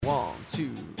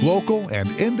Local and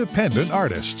independent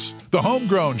artists. The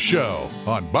Homegrown Show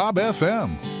on Bob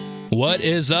FM. What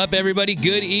is up, everybody?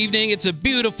 Good evening. It's a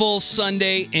beautiful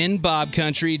Sunday in Bob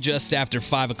Country, just after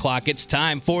 5 o'clock. It's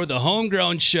time for the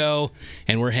Homegrown Show,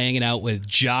 and we're hanging out with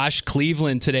Josh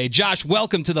Cleveland today. Josh,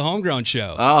 welcome to the Homegrown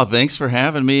Show. Oh, thanks for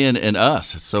having me and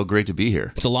us. It's so great to be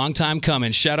here. It's a long time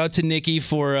coming. Shout out to Nikki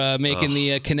for making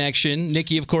the connection.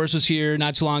 Nikki, of course, was here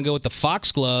not too long ago with the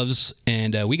Foxgloves,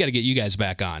 and we got to get you guys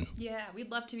back on. Yeah,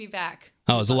 we'd love to be back.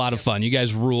 Oh, it was a lot of fun. You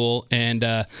guys rule.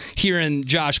 And hearing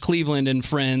Josh Cleveland and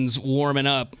friends warming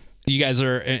up, you guys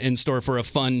are in store for a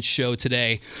fun show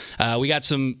today. We got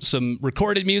some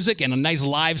recorded music and a nice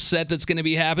live set that's going to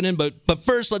be happening. But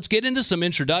first, let's get into some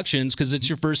introductions because it's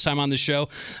your first time on the show.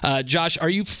 Josh, are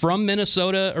you from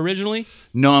Minnesota originally?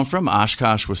 No, I'm from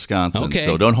Oshkosh, Wisconsin, Okay.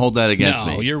 so don't hold that against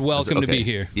me. No, you're welcome to be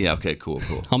here. Yeah, okay, cool.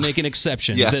 I'll make an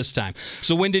exception this time.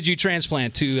 So when did you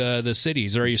transplant to the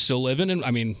cities? Or are you still living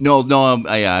in, No,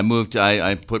 I moved.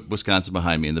 I put Wisconsin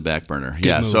behind me in the back burner.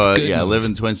 Good move. I live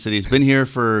in Twin Cities. Been here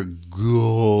for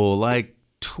like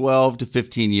 12 to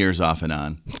 15 years off and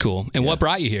on. Cool. And what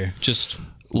brought you here? Just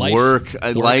life? Work,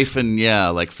 life, and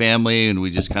like family, and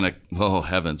we just kind of, oh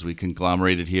heavens, we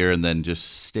conglomerated here and then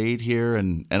just stayed here,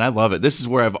 and I love it. This is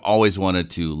where I've always wanted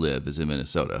to live, is in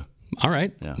Minnesota. All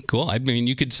right. Yeah. Cool. I mean,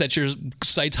 you could set your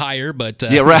sights higher, but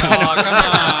yeah, right. Oh,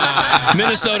 come on.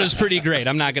 Minnesota's pretty great.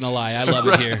 I'm not going to lie. I love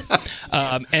it here.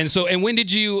 And when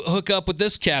did you hook up with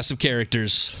this cast of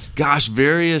characters? Gosh,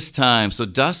 various times. So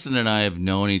Dustin and I have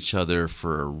known each other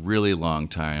for a really long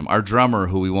time. Our drummer,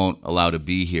 who we won't allow to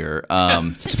be here.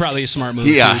 It's probably a smart move,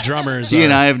 yeah, too. Drummers. He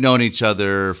and I have known each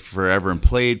other forever and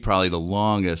played probably the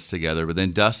longest together. But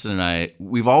then Dustin and I,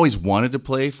 we've always wanted to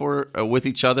play with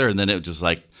each other, and then it was just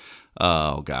like,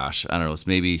 oh gosh, I don't know, it's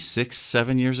maybe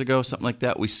 6-7 years ago, something like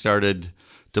that. We started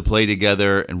to play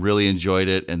together and really enjoyed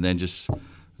it, and then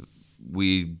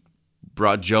we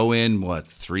brought Joe in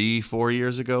 3-4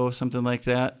 years ago, something like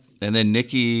that. And then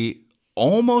Nikki,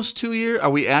 almost 2 years. Are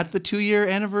we at the 2-year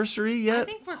anniversary yet? I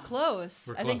think we're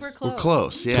close. We're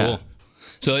close, yeah. Cool.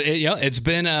 So it's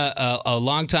been a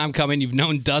long time coming. You've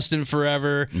known Dustin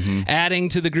forever, adding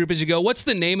to the group as you go. What's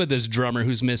the name of this drummer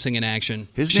who's missing in action?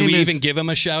 Should we even give him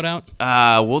a shout out?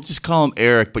 We'll just call him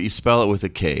Eric, but you spell it with a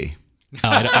K.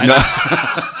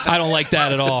 I don't like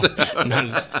that at all.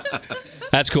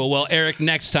 That's cool. Well, Eric,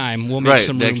 next time we'll make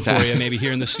some room for you, maybe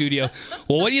here in the studio.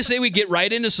 Well, what do you say we get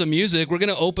right into some music? We're going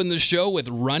to open the show with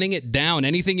Running It Down.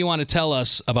 Anything you want to tell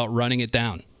us about Running It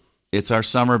Down? It's our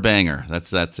summer banger.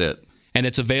 That's it. And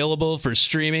it's available for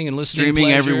streaming and listening Streaming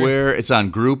pleasure. Everywhere. It's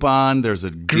on Groupon. There's a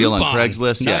deal on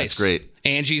Craigslist. Nice. Yeah, it's great.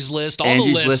 Angie's List, the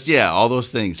List, lists. yeah, all those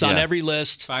things. It's on every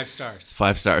list. 5 stars.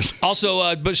 5 stars.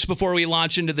 Also, just before we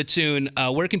launch into the tune,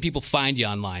 where can people find you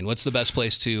online? What's the best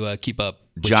place to keep up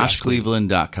with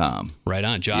JoshCleveland.com. Right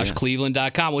on,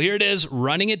 JoshCleveland.com. Well, here it is,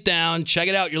 Running It Down. Check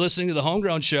it out. You're listening to The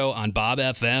Homegrown Show on Bob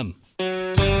FM.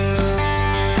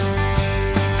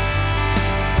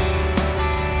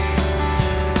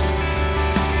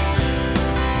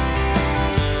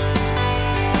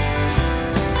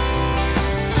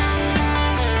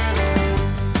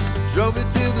 Drove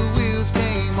it till the wheels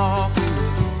came off, we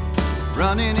were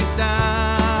running it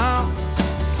down.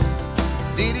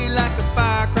 Did it like a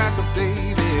firecracker,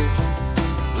 baby,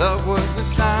 love was the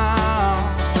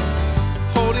sound.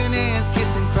 Holding hands,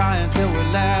 kissing, crying till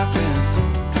we're laughing,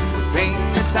 we're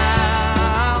painting the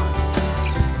town.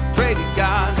 Pray to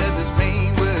God that this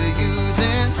pain we're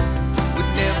using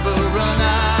would never run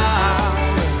out.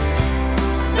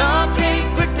 Love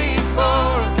came quickly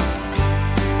for us,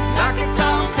 like a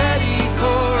Tom Petty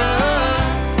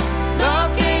chorus.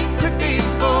 Love came quickly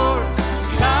for us.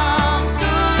 Time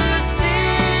stood still.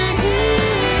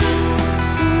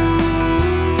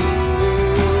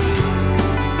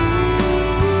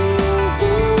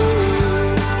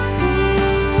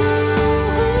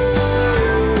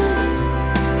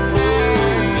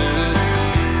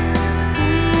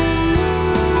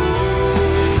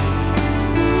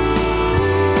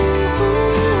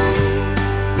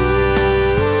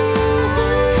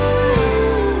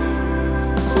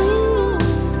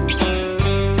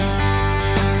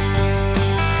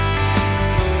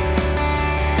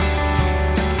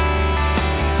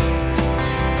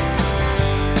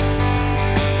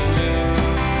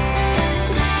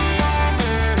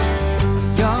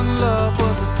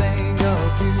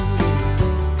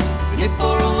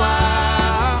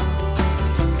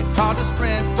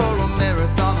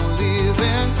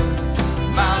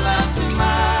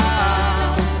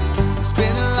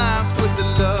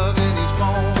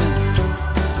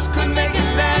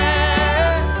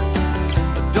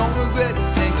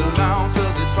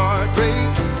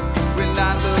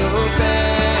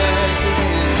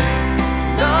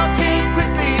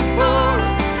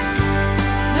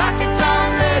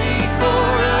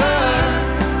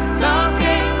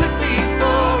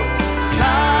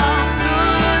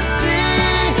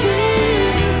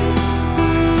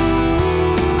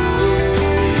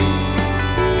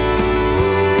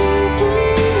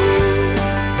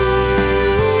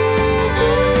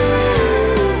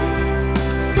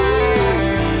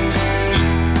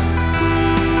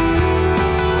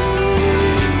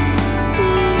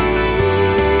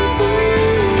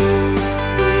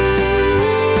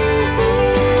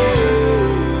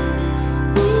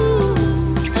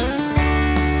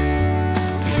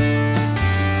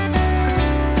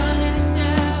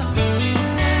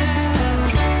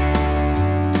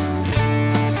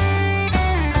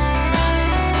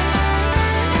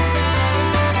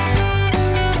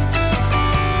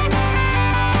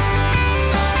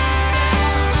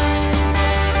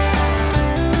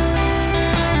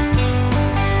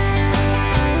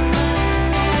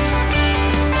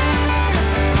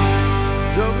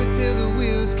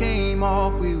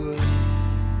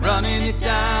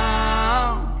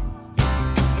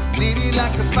 Diddy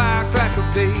like a firecracker,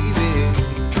 baby.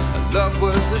 Love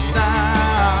was the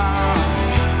sound.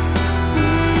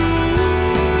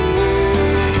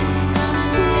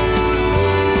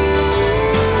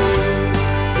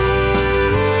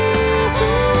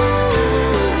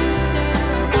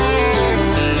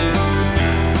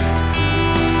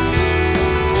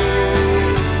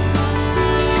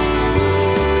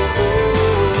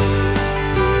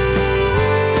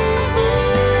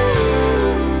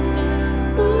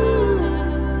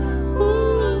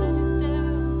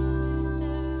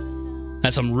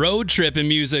 That's some road tripping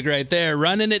music right there.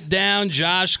 Running It Down,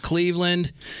 Josh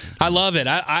Cleveland. I love it.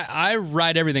 I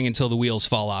ride everything until the wheels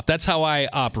fall off. That's how I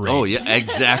operate. Oh, yeah,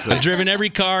 exactly. I've driven every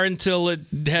car until it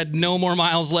had no more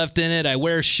miles left in it. I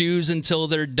wear shoes until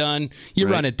they're done. You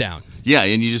Right. run it down. Yeah,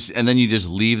 and then you just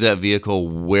leave that vehicle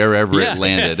wherever Yeah. it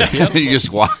landed. You just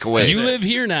walk away. You live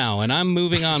here now, and I'm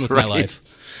moving on with my Right. life.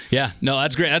 Yeah, no,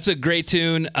 that's great. That's a great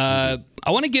tune. I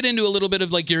want to get into a little bit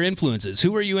of like your influences.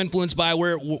 Who are you influenced by?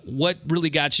 What really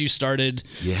got you started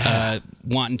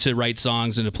wanting to write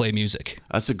songs and to play music?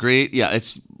 That's a great,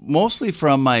 it's mostly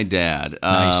from my dad.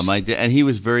 Nice. My dad, and he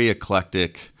was very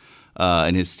eclectic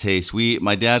in his taste.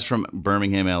 My dad's from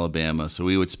Birmingham, Alabama, so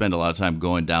we would spend a lot of time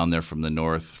going down there from the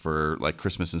north for like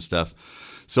Christmas and stuff.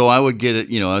 So I would get it,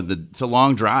 it's a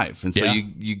long drive. And so Yeah.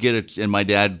 you get it, and my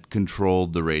dad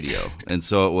controlled the radio. And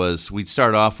so we'd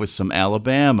start off with some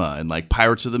Alabama and like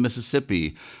Pirates of the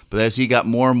Mississippi. But as he got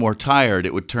more and more tired,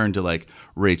 it would turn to like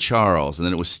Ray Charles, and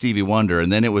then it was Stevie Wonder,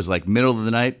 and then it was like middle of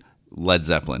the night, Led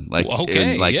Zeppelin, like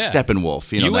Okay, like yeah.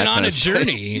 Steppenwolf. You that went on kind a of stuff.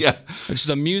 journey. Yeah. It's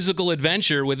a musical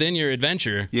adventure within your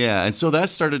adventure. Yeah, and so that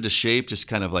started to shape just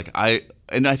kind of like I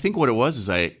think what it was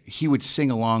is he would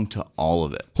sing along to all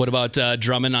of it. What about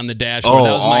drumming on the dash? Oh,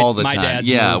 that was all the my time. dad's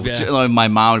yeah, move. my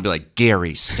mom would be like,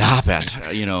 "Gary, stop it,"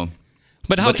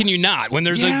 But how can you not? When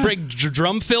there's Yeah. a big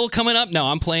drum fill coming up, no,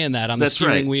 I'm playing that on the That's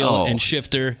steering right. wheel Oh. and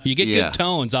shifter. You get Yeah. good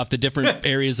tones off the different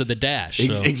areas of the dash.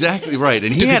 So. Exactly right,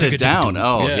 and he had it down.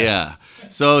 Oh Yeah. yeah.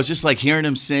 So it's just like hearing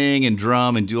him sing and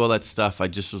drum and do all that stuff. I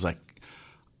just was like,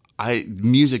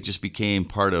 music just became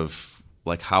part of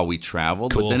like how we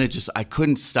traveled. Cool. But then I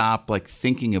couldn't stop like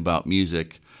thinking about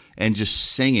music and just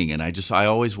singing, and I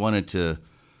always wanted to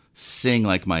sing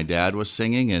like my dad was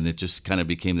singing, and it just kind of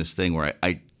became this thing where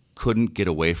I couldn't get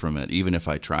away from it, even if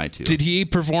I tried to. Did he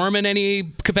perform in any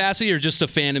capacity or just a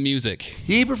fan of music?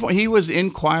 He was in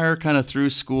choir kind of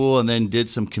through school, and then did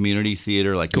some community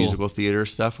theater, like Cool. musical theater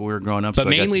stuff when we were growing up. But so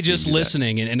I got mainly to see him just do that.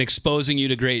 listening and exposing you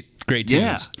to great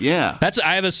tunes. Yeah.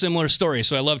 I have a similar story,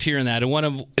 so I loved hearing that.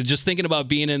 And just thinking about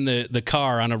being in the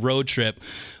car on a road trip,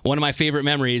 one of my favorite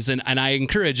memories, and I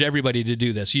encourage everybody to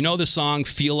do this. You know the song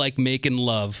 "Feel Like Making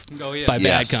Love" by Bad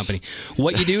Yes. Company.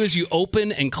 What you do is you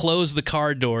open and close the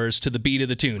car doors to the beat of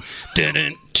the tune.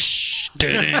 Dun-dun, tsh,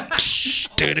 dun-dun, tsh,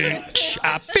 dun-dun, tsh,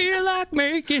 I feel like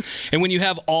making. And when you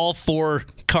have all four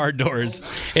car doors,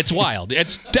 it's wild.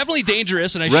 It's definitely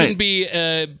dangerous, and I shouldn't be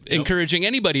encouraging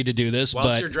anybody to do this. Whilst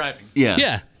but you're driving,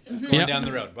 yeah. going down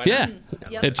the road. Why Yeah.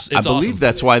 not? It's I believe awesome.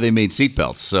 that's why they made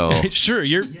seatbelts. So Sure,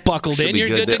 you're buckled in. be You're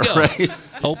good good to go. there, right?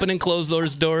 Open and close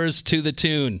those doors to the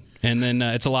tune, and then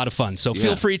it's a lot of fun. So feel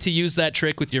Yeah. free to use that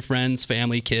trick with your friends,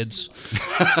 family, kids.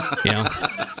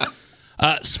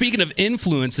 Speaking of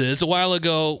influences, a while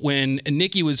ago when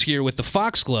Nikki was here with the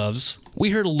Foxgloves,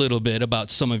 we heard a little bit about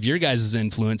some of your guys'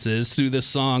 influences through the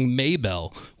song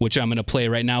Maybell, which I'm going to play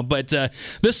right now. But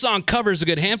this song covers a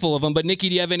good handful of them. But Nikki,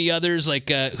 do you have any others? Like,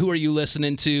 who are you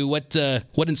listening to? What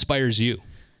inspires you?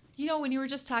 When you were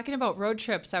just talking about road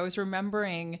trips, I was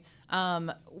remembering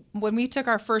when we took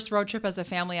our first road trip as a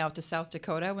family out to South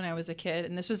Dakota when I was a kid,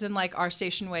 and this was in like our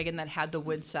station wagon that had the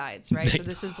wood sides, right? So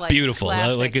this is like Beautiful,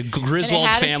 classic. like a And it Griswold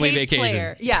had a family tape vacation.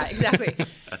 player. Yeah, exactly.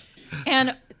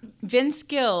 And Vince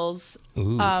Gill's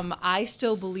I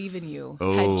Still Believe in You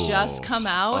had just come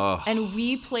out, and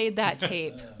we played that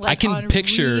tape. I can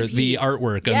picture the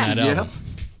artwork on that album.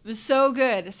 It was so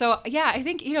good. So, yeah, I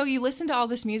think, you listen to all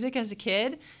this music as a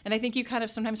kid, and I think you kind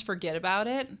of sometimes forget about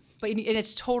it, and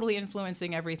it's totally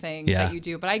influencing everything that you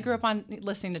do. But I grew up on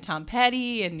listening to Tom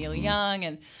Petty and Neil Young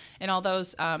and all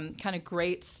those kind of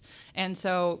greats. And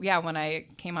so, yeah, when I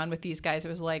came on with these guys, it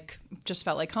was like, just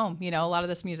felt like home, a lot of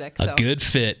this music. A good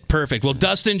fit. Perfect. Well,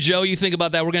 Dustin, Joe, you think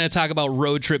about that. We're going to talk about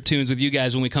road trip tunes with you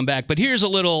guys when we come back. But here's a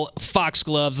little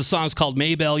Foxgloves. The song's called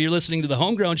Maybell. You're listening to The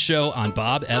Homegrown Show on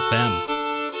Bob FM.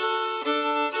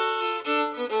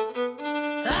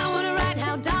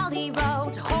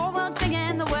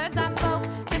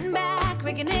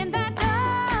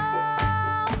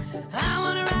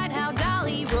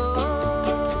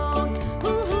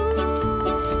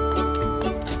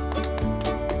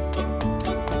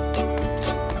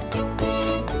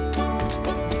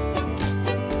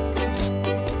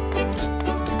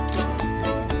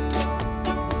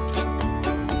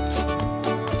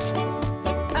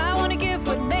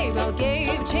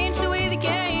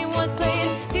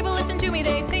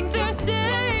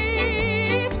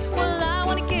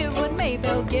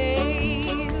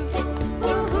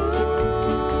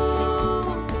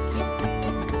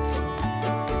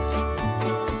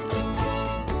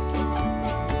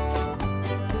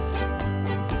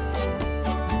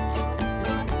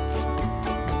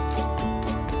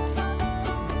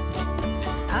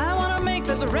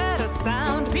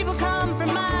 People come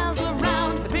from miles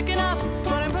around. They're picking up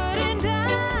what I'm putting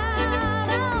down.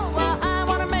 Oh, well, I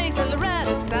want to make a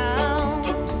Loretta sound.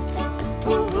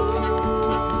 Ooh.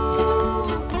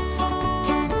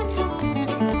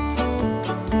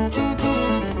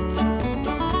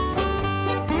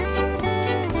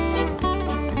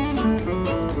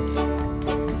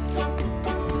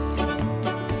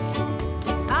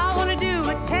 I want to do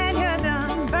what Tanya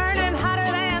done, burning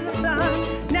hotter than the sun.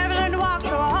 Never learned to walk,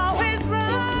 so I always run.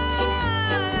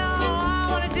 Oh, I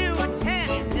want to do what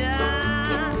Tanya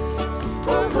done.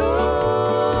 Woo-hoo.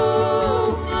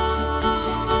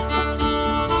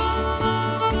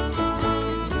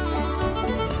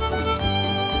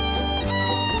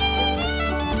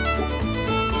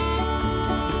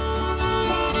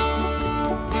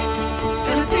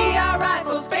 Gonna see our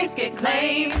rifle space get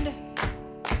claimed.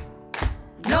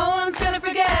 No one's gonna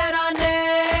forget our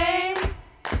name.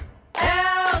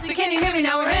 Elsie, can you hear me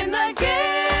now? We're in the game.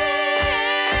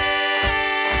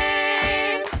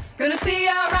 Gonna see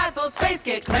our rifle space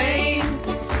get claimed.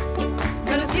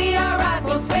 Gonna see our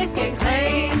rifle space get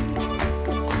claimed.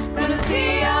 Gonna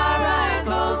see our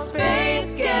rifle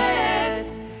space get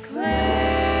claimed.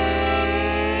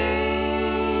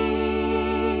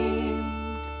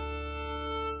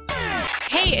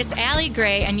 Hey, it's Allie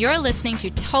Gray, and you're listening to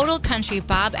Total Country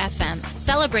Bob FM,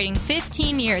 celebrating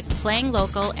 15 years playing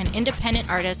local and independent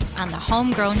artists on the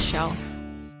Homegrown Show.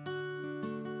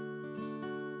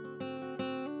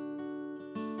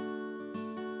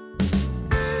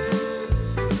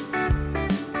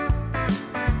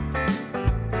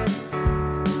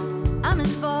 I'm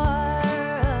as far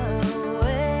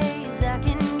away as I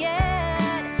can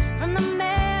get from the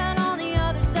man on the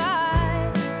other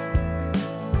side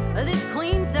of this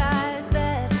queen size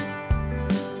bed.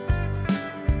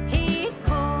 He'd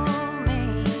pull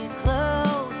me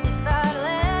close if I'd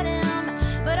let him,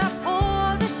 but I pulled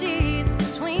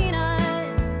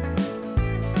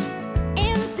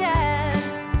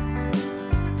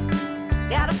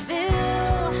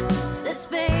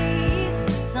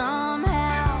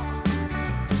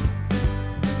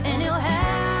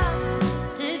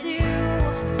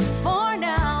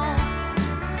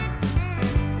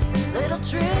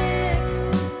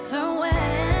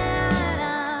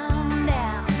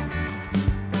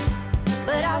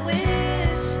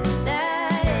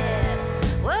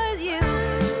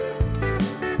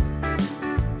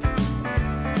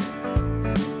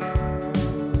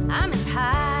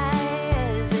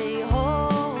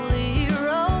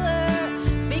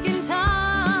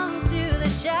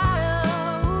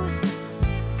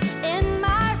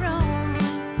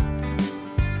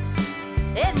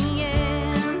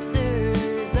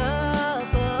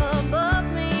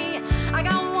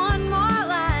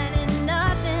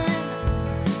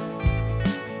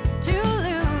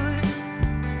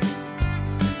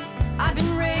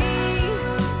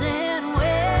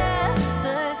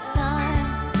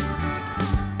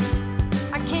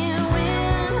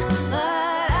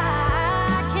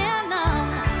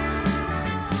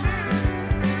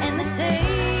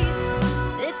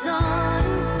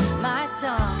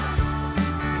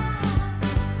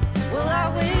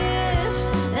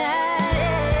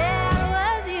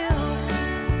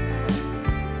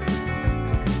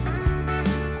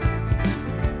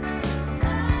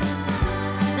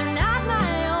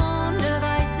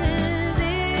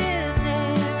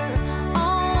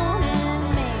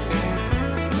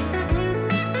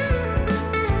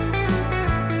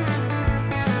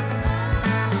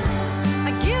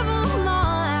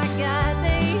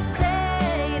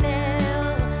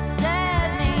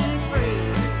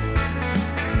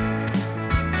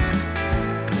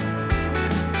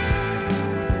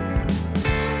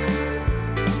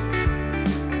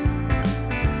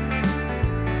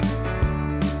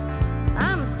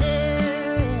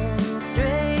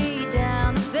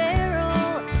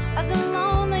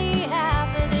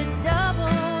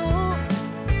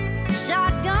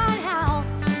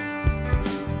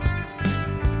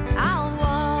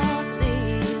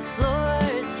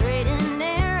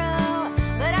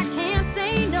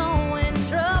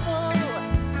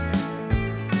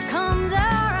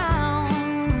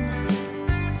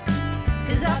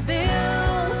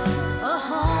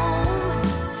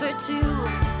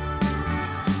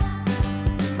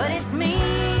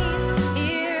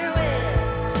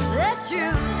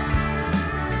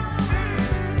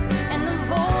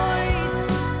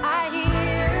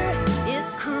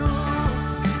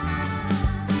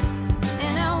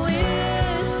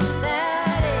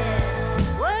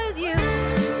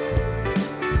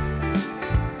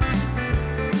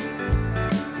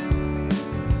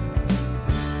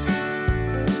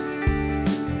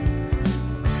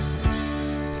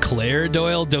Claire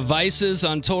Doyle, Devices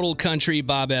on Total Country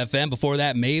Bob FM. Before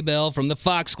that, Maybell from the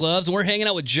Foxgloves. And we're hanging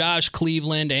out with Josh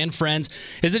Cleveland and friends.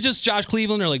 Is it just Josh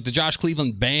Cleveland or like the Josh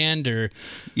Cleveland Band? Or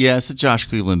Yeah, it's the Josh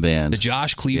Cleveland Band. The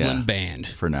Josh Cleveland Band.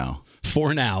 For now.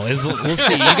 For now. We'll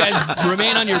see. You guys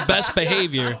remain on your best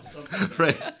behavior.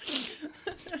 Right.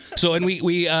 So, and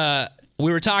we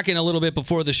were talking a little bit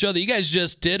before the show that you guys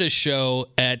just did a show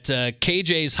at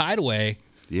KJ's Hideaway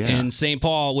in St.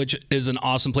 Paul, which is an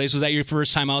awesome place. Was that your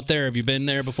first time out there? Have you been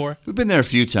there before? We've been there a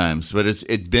few times, but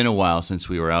it'd been a while since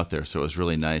we were out there, so it was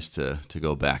really nice to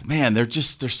go back. Man, they're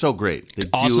so great. They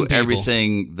awesome do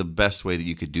everything the best way that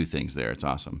you could do things there. It's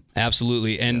awesome.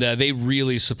 Absolutely, and they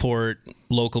really support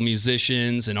local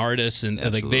musicians and artists, and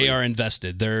like they are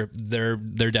invested. They're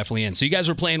definitely in. So you guys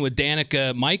were playing with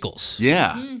Danica Michaels.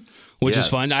 Yeah. Which is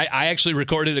fun. I actually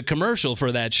recorded a commercial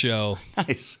for that show.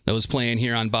 Nice. That was playing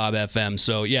here on Bob FM.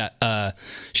 So,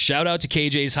 shout out to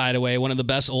KJ's Hideaway, one of the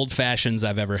best old fashions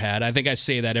I've ever had. I think I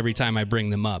say that every time I bring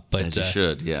them up. But As you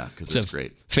should, because it's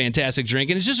great. Fantastic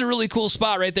drink. And it's just a really cool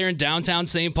spot right there in downtown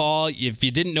St. Paul. If you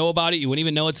didn't know about it, you wouldn't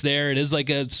even know it's there. It is like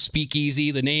a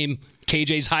speakeasy. The name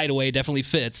KJ's Hideaway definitely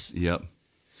fits. Yep.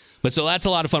 But so that's a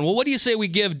lot of fun. Well, what do you say we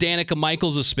give Danica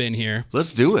Michaels a spin here?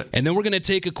 Let's do it. And then we're going to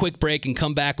take a quick break and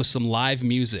come back with some live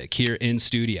music here in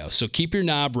studio. So keep your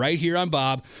knob right here on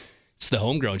Bob. It's the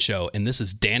Homegrown Show, and this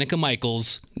is Danica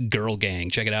Michaels' Girl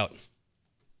Gang. Check it out.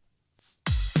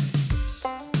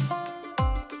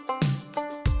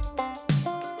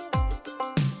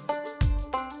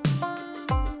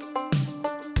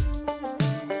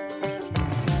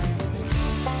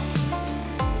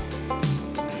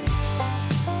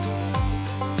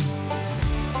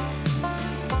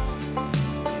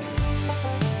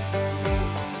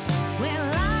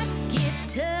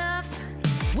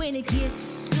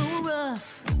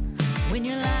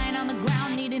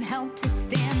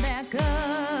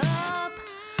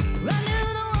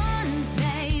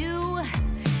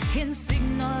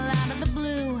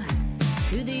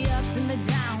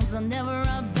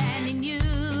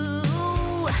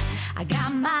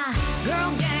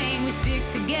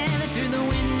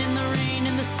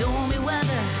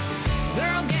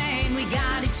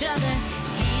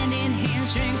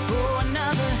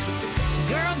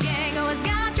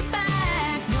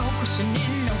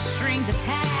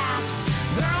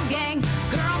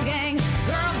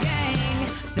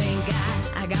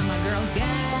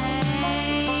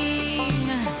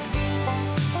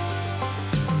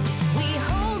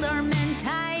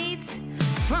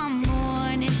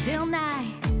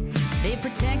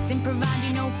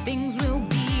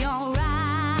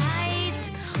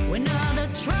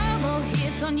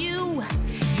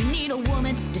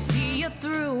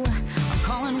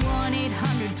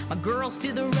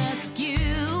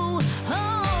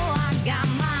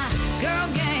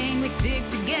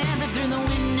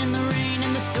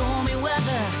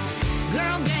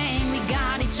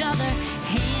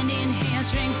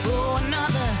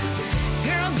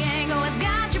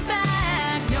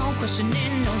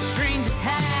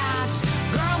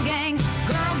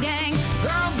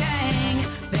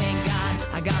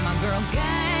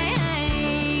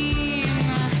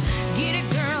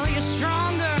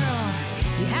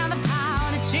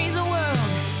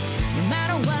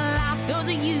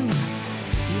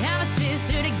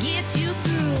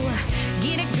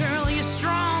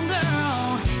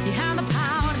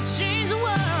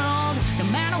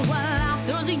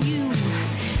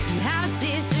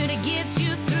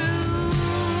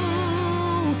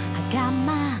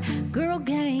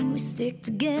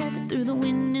 Together through the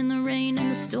wind and the rain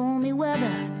and the stormy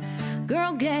weather.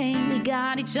 Girl gang, we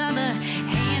got each other,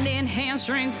 hand in hand,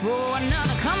 strength for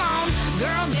another. Come on,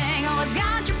 girl gang, always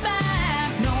got your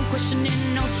back. No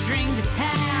questioning, no strings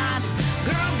attached.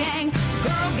 Girl gang,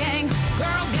 girl gang,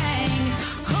 girl gang.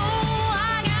 Oh,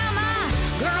 I got my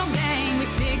girl gang. We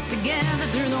stick together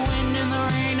through the wind and the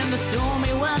rain and the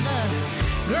stormy weather.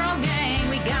 Girl gang,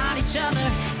 we got each other,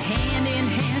 hand in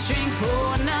hand, strength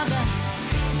for another.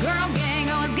 Girl gang,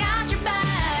 always got your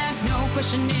back. No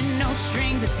questioning, no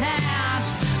strings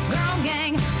attached. Girl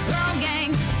gang, girl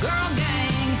gang, girl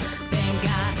gang. Thank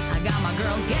God I got my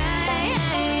girl gang.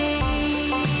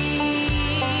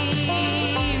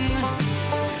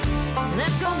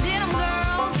 Let's go get 'em,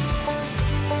 girls.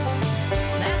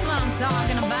 That's what I'm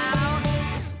talking about.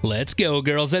 Let's go,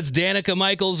 girls. That's Danica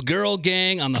Michaels, Girl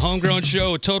Gang on the Homegrown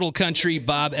Show, Total Country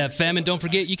Bob FM. And don't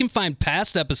forget, you can find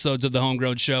past episodes of the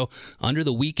Homegrown Show under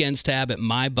the Weekends tab at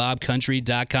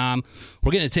mybobcountry.com.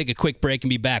 We're going to take a quick break and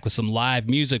be back with some live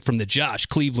music from the Josh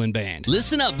Cleveland Band.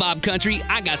 Listen up, Bob Country.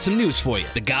 I got some news for you.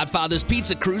 The Godfather's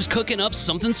Pizza Crew's cooking up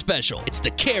something special. It's the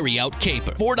Carry-Out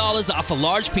Caper. $4 off a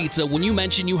large pizza when you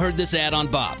mention you heard this ad on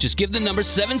Bob. Just give the number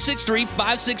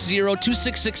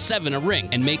 763-560-2667 a ring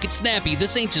and make it snappy.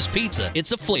 This ain't just pizza.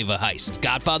 It's a flavor heist.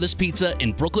 Godfather's Pizza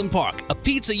in Brooklyn Park. A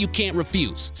pizza you can't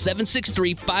refuse.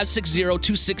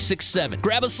 763-560-2667.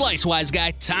 Grab a slice, wise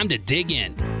guy. Time to dig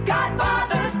in.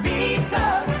 Godfather's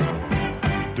Pizza.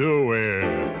 Do it.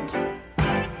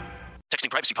 Texting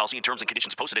privacy policy and terms and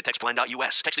conditions posted at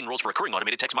textplan.us. Texting rules for recurring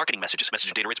automated text marketing messages. Message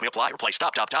and data rates may apply. Reply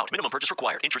stop, opt out. Minimum purchase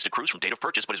required. Interest accrues from date of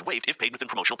purchase but is waived if paid within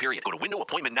promotional period. Go to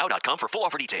windowappointmentnow.com for full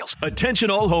offer details.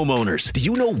 Attention all homeowners. Do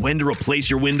you know when to replace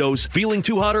your windows? Feeling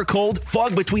too hot or cold?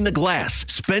 Fog between the glass?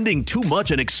 Spending too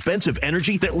much and expensive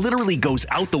energy that literally goes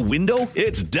out the window?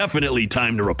 It's definitely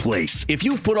time to replace. If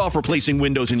you've put off replacing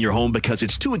windows in your home because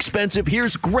it's too expensive,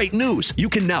 here's great news. You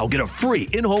can now get a free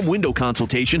in-home window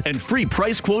consultation and free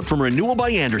price quote from Renewal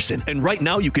by Andersen. And right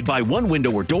now, you could buy one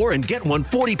window or door and get one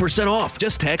 40% off.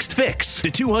 Just text FIX to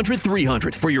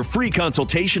 200-300 for your free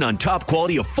consultation on top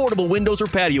quality affordable windows or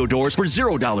patio doors for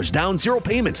 $0 down, 0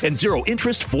 payments, and 0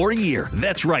 interest for a year.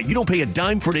 That's right, you don't pay a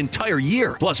dime for an entire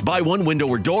year. Plus, buy one window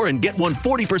or door and get one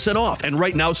 40% off. And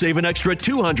right now, save an extra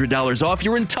 $200 off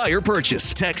your entire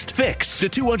purchase. Text FIX to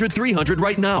 200-300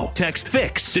 right now. Text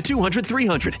FIX to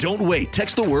 200-300. Don't wait.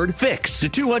 Text the word FIX to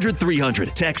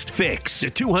 200-300. Text FIX to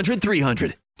 200-300.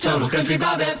 Total Country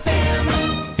Bob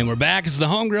FM. And we're back. It's the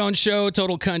Homegrown Show,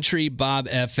 Total Country Bob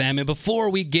FM. And before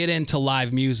we get into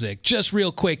live music, just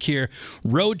real quick here,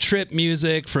 road trip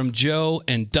music from Joe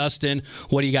and Dustin.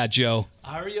 What do you got, Joe?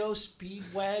 REO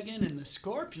Speedwagon and the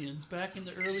Scorpions back in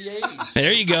the early 80s.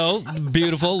 There you go.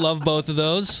 Beautiful. Love both of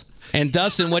those. And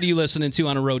Dustin, what are you listening to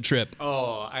on a road trip?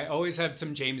 Oh, I always have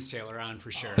some James Taylor on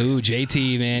for sure. Ooh,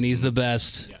 JT, man. He's the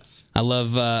best. Yes. I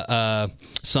love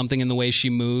Something in the Way She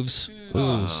Moves.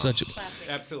 Ooh, such a...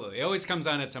 Absolutely. It always comes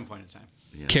on at some point in time.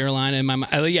 Yeah. Carolina in my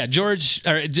mind. Yeah,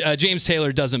 James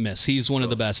Taylor doesn't miss. He's one of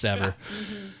the best ever.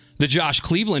 Mm-hmm. The Josh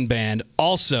Cleveland Band,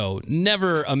 also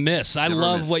never a miss. I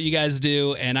love what you guys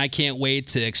do, and I can't wait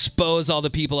to expose all the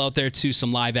people out there to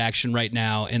some live action right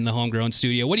now in the Homegrown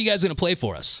studio. What are you guys going to play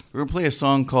for us? We're going to play a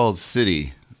song called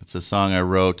City. It's a song I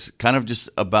wrote kind of just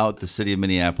about the city of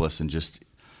Minneapolis and just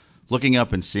looking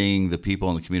up and seeing the people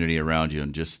in the community around you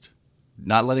and just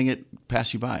not letting it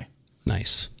pass you by.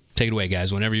 Nice. Take it away,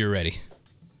 guys, whenever you're ready.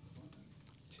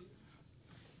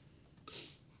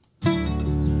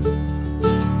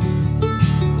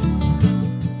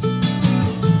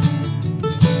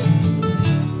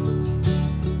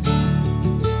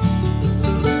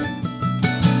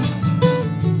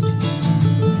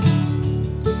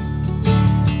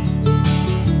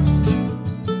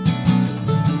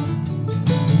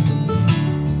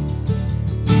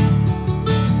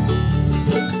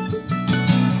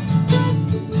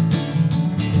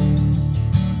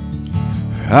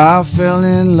 I fell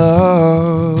in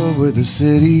love with the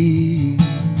city.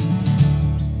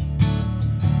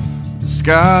 The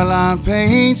skyline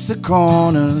paints the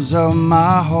corners of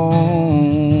my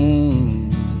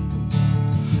home.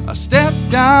 I stepped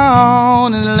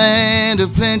down in the land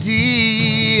of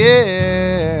plenty,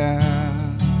 yeah.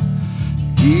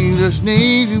 He just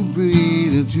needs to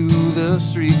breathe into the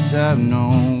streets I've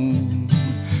known.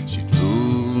 She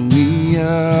pulled me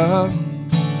up,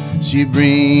 she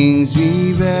brings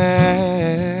me back.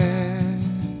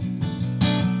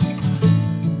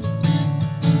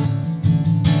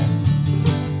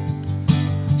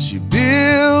 She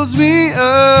builds me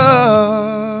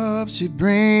up, she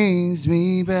brings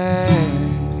me back.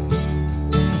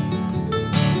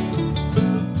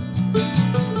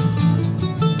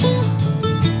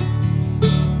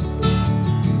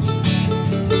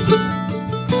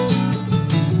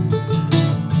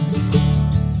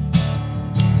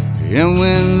 And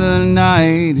when the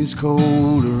night is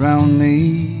cold around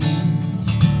me,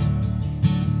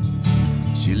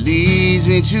 she leads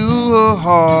me to her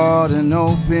heart, an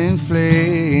open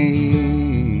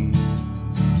flame.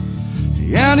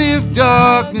 And if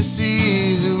darkness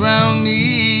is around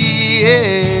me,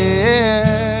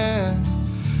 yeah,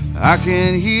 I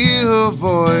can hear her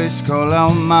voice call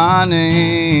out my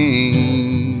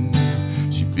name.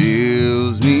 She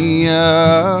builds me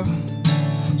up,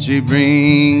 she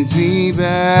brings me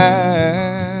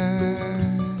back.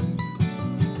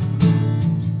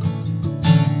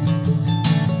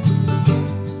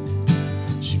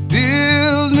 She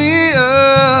builds me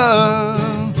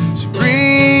up,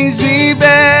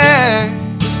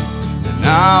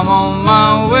 I'm on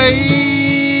my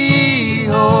way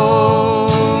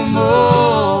home.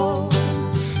 Oh,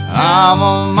 I'm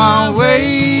on my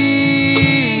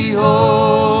way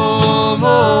home.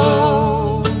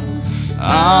 Oh,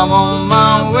 I'm on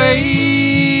my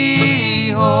way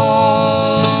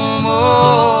home.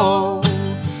 Oh,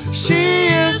 she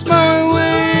is my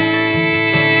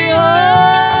way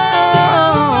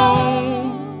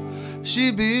home. She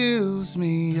builds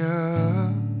me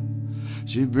up,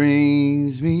 she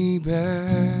brings me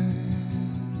back.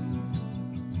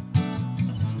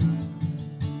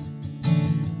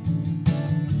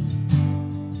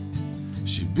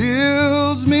 She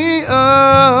builds me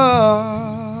up.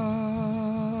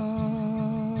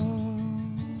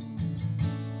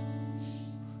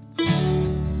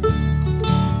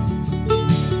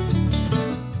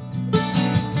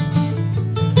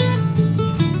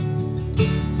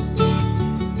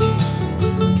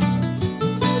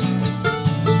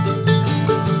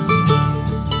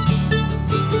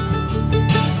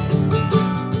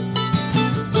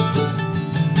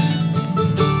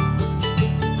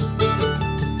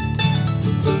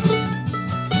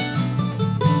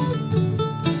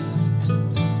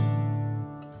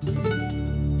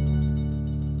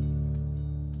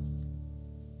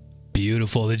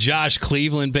 Beautiful. The Josh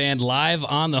Cleveland Band live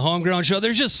on the Homegrown Show.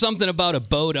 There's just something about a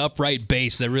bowed upright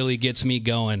bass that really gets me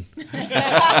going.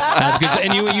 That's good.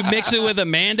 And you mix it with a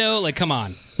Mando, like, come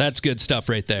on. That's good stuff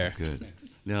right there. Good.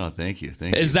 No, thank you.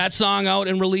 Thank you. Is that song out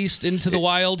and released into the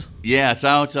wild? Yeah, it's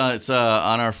out. It's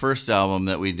on our first album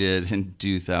that we did in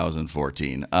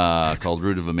 2014 called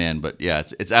Root of a Man. But yeah,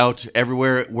 it's out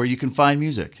everywhere where you can find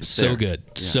music. It's so there. good.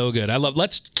 Yeah. So good.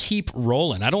 Let's keep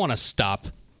rolling. I don't want to stop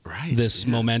this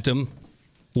momentum.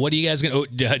 What are you guys going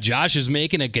to... Josh is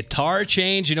making a guitar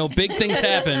change. You know, big things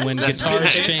happen when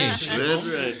guitars change. That's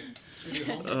right.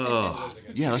 Oh,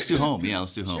 yeah, let's do Home. Yeah,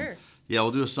 let's do Home. Sure. Yeah,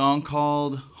 we'll do a song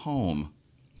called Home.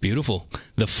 Beautiful.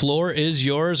 The floor is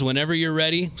yours. Whenever you're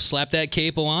ready, slap that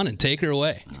capo on and take her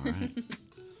away. All right.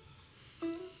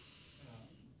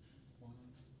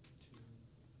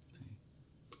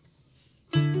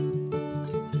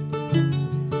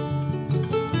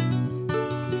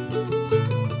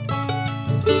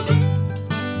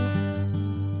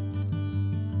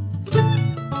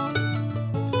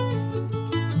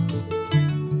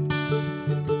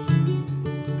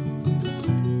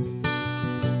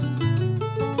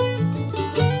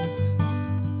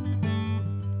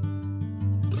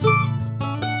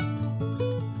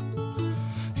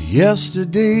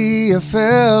 Yesterday I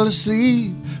fell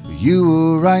asleep, but you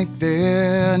were right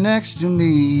there next to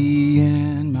me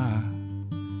in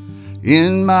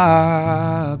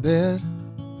my bed.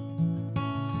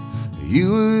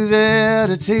 You were there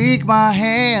to take my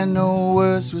hand, no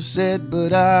words were said,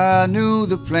 but I knew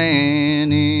the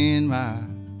plan in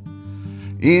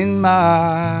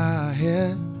my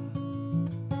head.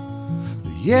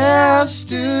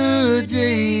 Yesterday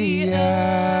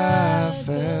I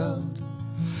felt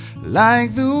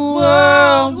like the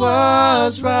world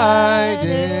was right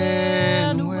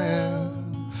and well.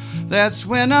 That's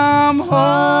when I'm home.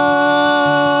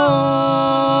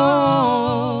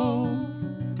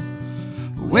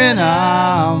 When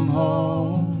I'm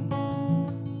home.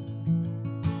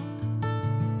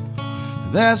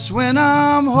 That's when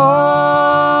I'm home.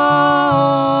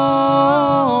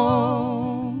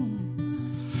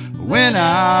 When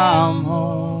I'm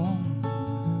home.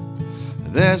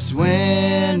 That's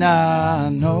when I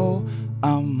know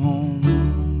I'm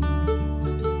home.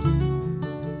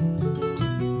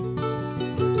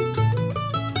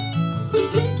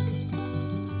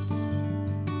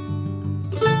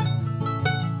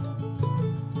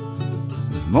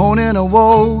 The morning I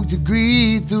woke to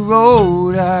greet the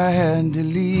road, I had to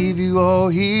leave you all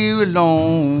here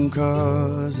alone,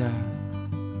 'cause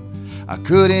I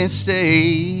couldn't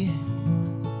stay.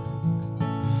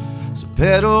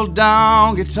 Pedal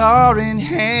down, guitar in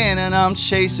hand, and I'm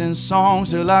chasing songs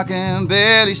till I can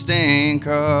barely stand,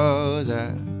 'cause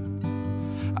I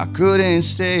couldn't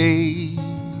stay.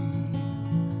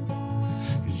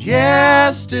 'Cause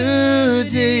yesterday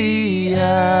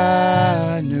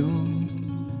I knew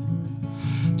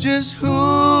just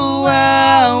who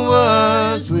I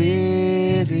was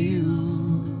with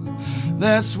you.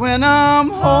 That's when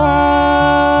I'm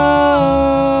home.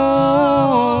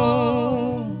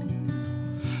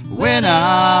 When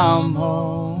I'm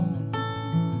home.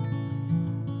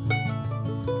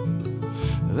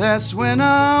 That's when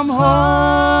I'm home.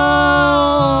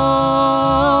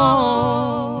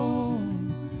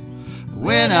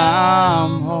 When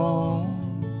I'm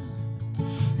home.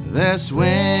 That's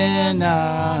when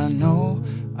I know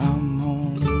I'm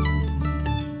home.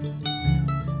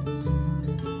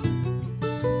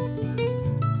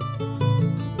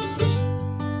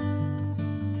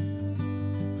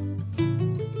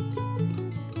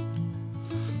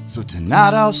 So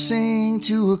tonight I'll sing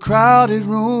to a crowded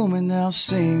room, and they'll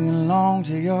sing along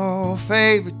to your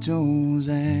favorite tunes,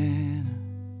 and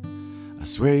I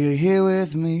swear you're here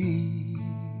with me.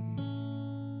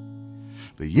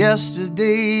 But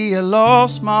yesterday I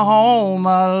lost my home,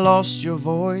 I lost your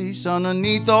voice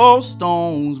underneath those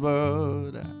stones,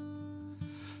 but I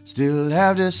still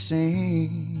have to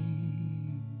sing.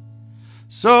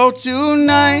 So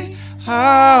tonight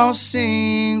I'll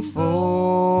sing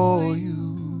for you,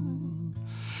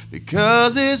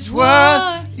 because it's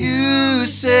what you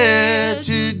said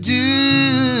to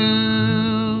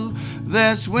do.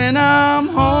 That's when I'm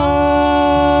home,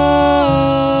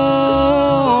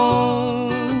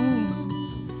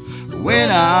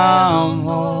 when I'm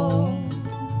home.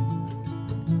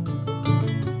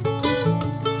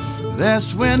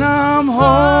 That's when I'm home,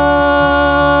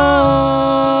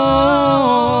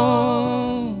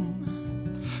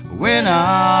 when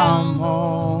I'm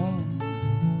home.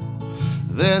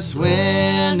 That's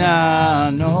when I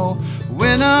know,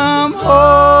 when I'm home,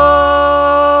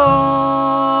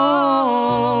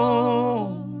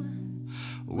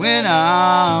 when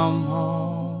I'm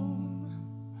home.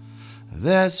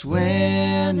 That's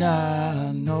when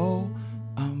I know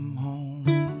I'm home.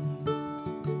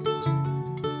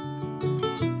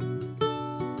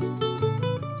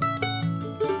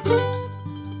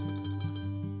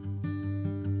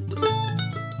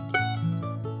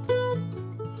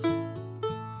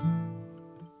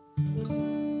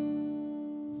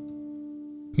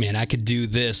 Man, I could do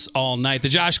this all night. The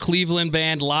Josh Cleveland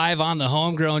Band live on the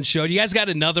Homegrown Show. You guys got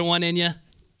another one in you?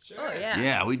 Oh, yeah.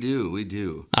 Yeah, we do. We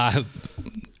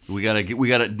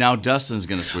gotta. Now Dustin's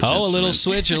gonna switch. Oh, a little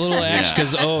instruments. switch, a little action,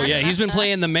 because he's been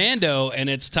playing the Mando,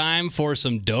 and it's time for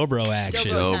some dobro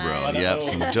action. Dobro, yep,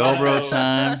 some dobro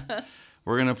time.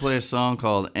 We're gonna play a song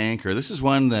called Anchor. This is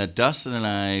one that Dustin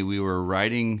and we were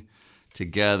writing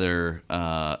together.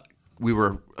 We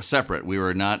were separate. We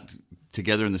were not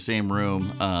together in the same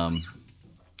room.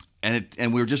 And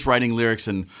we were just writing lyrics,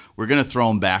 and we're gonna throw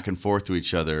them back and forth to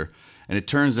each other. And it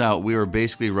turns out we were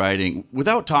basically writing,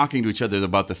 without talking to each other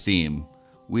about the theme,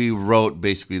 we wrote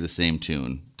basically the same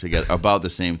tune together about the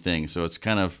same thing. So it's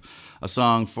kind of a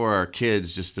song for our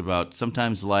kids, just about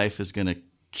sometimes life is going to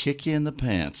kick you in the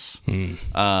pants.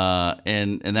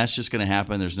 And that's just going to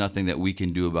happen. There's nothing that we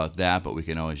can do about that, but we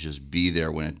can always just be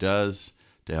there when it does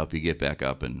to help you get back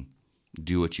up and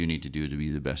do what you need to do to be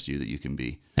the best you that you can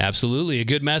be. Absolutely. A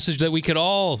good message that we could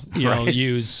all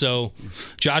use. So,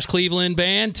 Josh Cleveland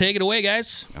Band, take it away,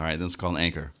 guys. All right, this is called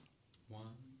Anchor.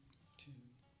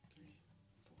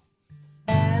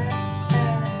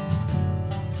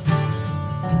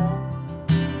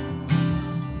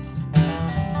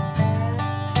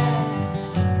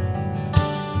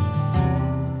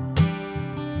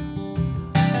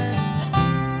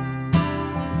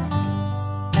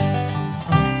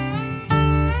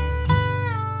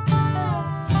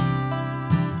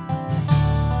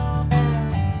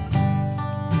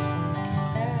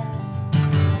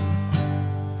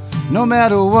 No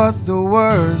matter what the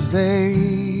words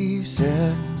they've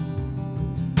said,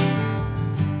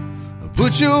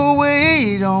 put your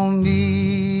weight on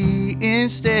me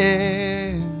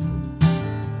instead.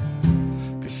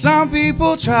 'Cause some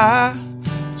people try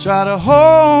to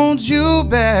hold you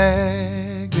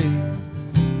back, babe.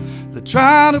 They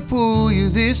try to pull you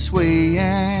this way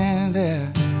and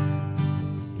that.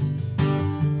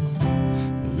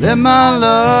 Let my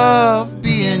love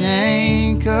be an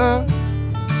anchor,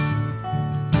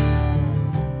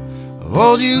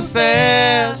 hold you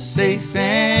fast, safe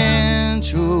and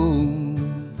true.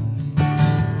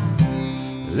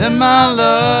 Let my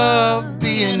love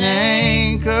be an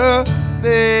anchor,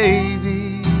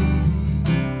 baby.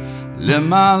 Let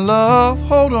my love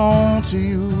hold on to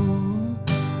you.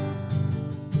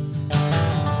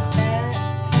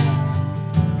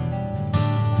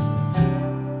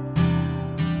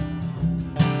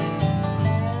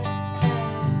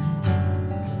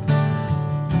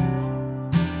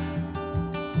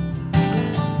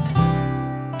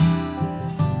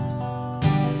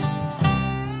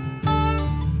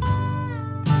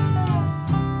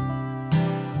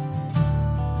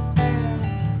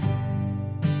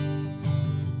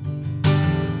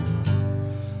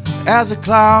 As the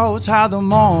clouds hide the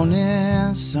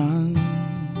morning sun,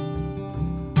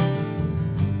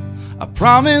 I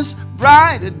promise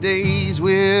brighter days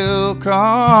will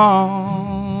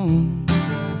come.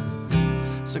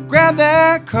 So grab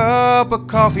that cup of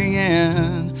coffee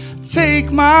and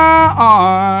take my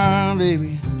arm,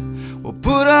 baby. We'll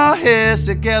put our heads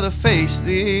together, face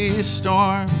this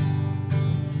storm.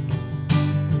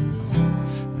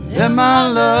 Let my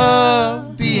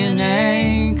love be an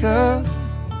anchor,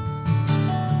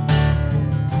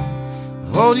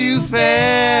 hold you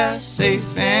fast,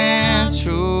 safe and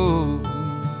true.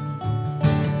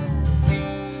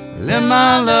 Let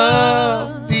my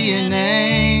love be an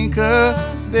anchor,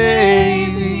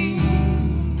 baby.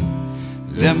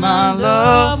 Let my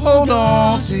love hold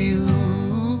on to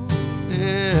you,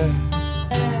 yeah.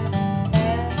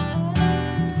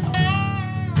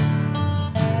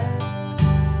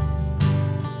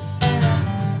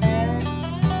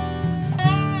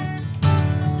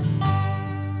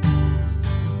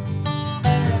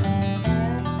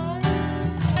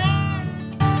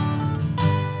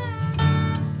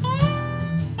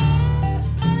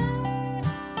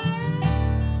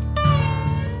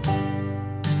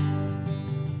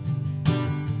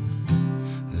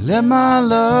 Let my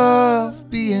love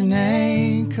be an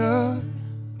anchor,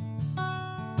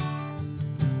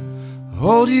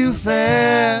 hold you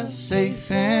fast, safe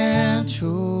and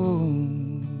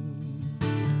true.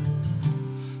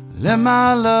 Let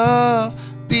my love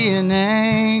be an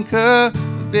anchor,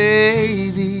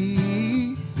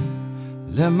 baby.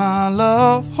 Let my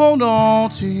love hold on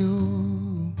to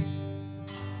you.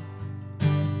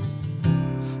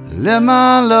 Let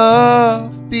my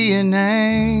love be an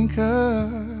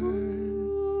anchor,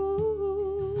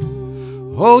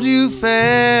 hold you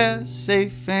fast,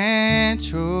 safe and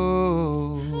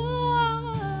true.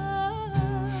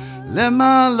 Let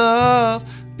my love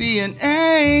be an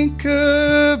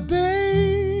anchor,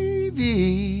 baby.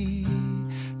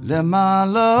 Let my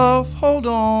love hold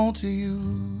on to you.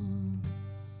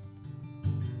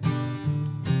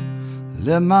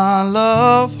 Let my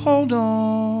love hold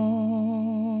on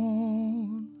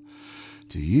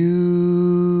to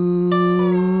you.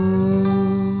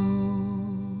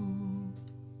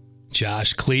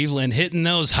 Josh Cleveland hitting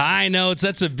those high notes.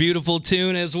 That's a beautiful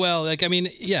tune as well. Like, I mean,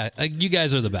 yeah, you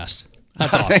guys are the best.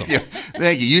 That's awesome. Thank you.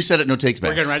 Thank you. You said it, no takes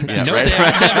back. We're going to write it back. No,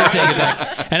 never take it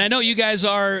back. And I know you guys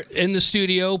are in the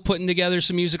studio putting together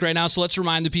some music right now, so let's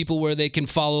remind the people where they can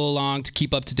follow along to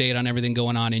keep up to date on everything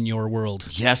going on in your world.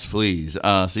 Yes, please.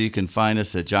 So you can find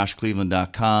us at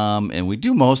joshcleveland.com, and we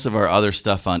do most of our other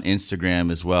stuff on Instagram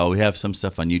as well. We have some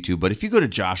stuff on YouTube, but if you go to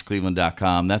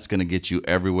joshcleveland.com, that's going to get you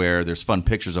everywhere. There's fun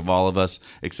pictures of all of us,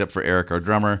 except for Eric, our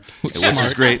drummer, which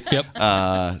is great.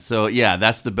 Yep. So, yeah,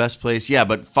 that's the best place. Yeah,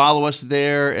 but follow us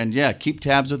there, and, yeah, keep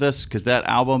tabs with us because that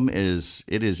album is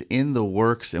in the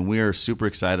works, and we are super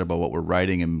excited about what we're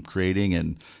writing and creating,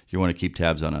 and you want to keep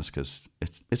tabs on us because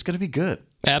it's going to be good.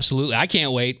 Absolutely. I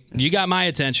can't wait. You got my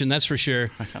attention, that's for sure.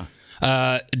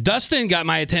 Dustin got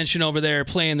my attention over there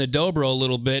playing the dobro a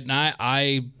little bit, and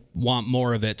I want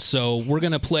more of it. So we're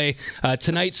going to play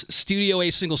tonight's Studio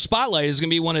A single Spotlight is going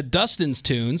to be one of Dustin's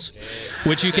tunes,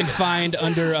 which you can find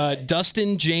under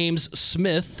Dustin James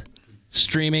Smith,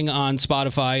 streaming on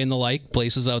Spotify and the like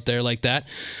places out there like that.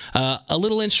 A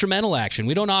little instrumental action.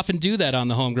 We don't often do that on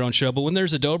the Homegrown Show, but when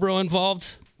there's a dobro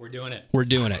involved, we're doing it. We're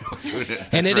doing it.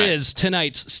 And it is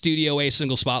tonight's Studio A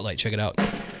single Spotlight. Check it out.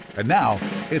 And now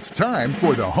it's time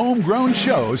for the Homegrown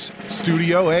Show's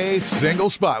Studio A single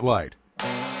Spotlight.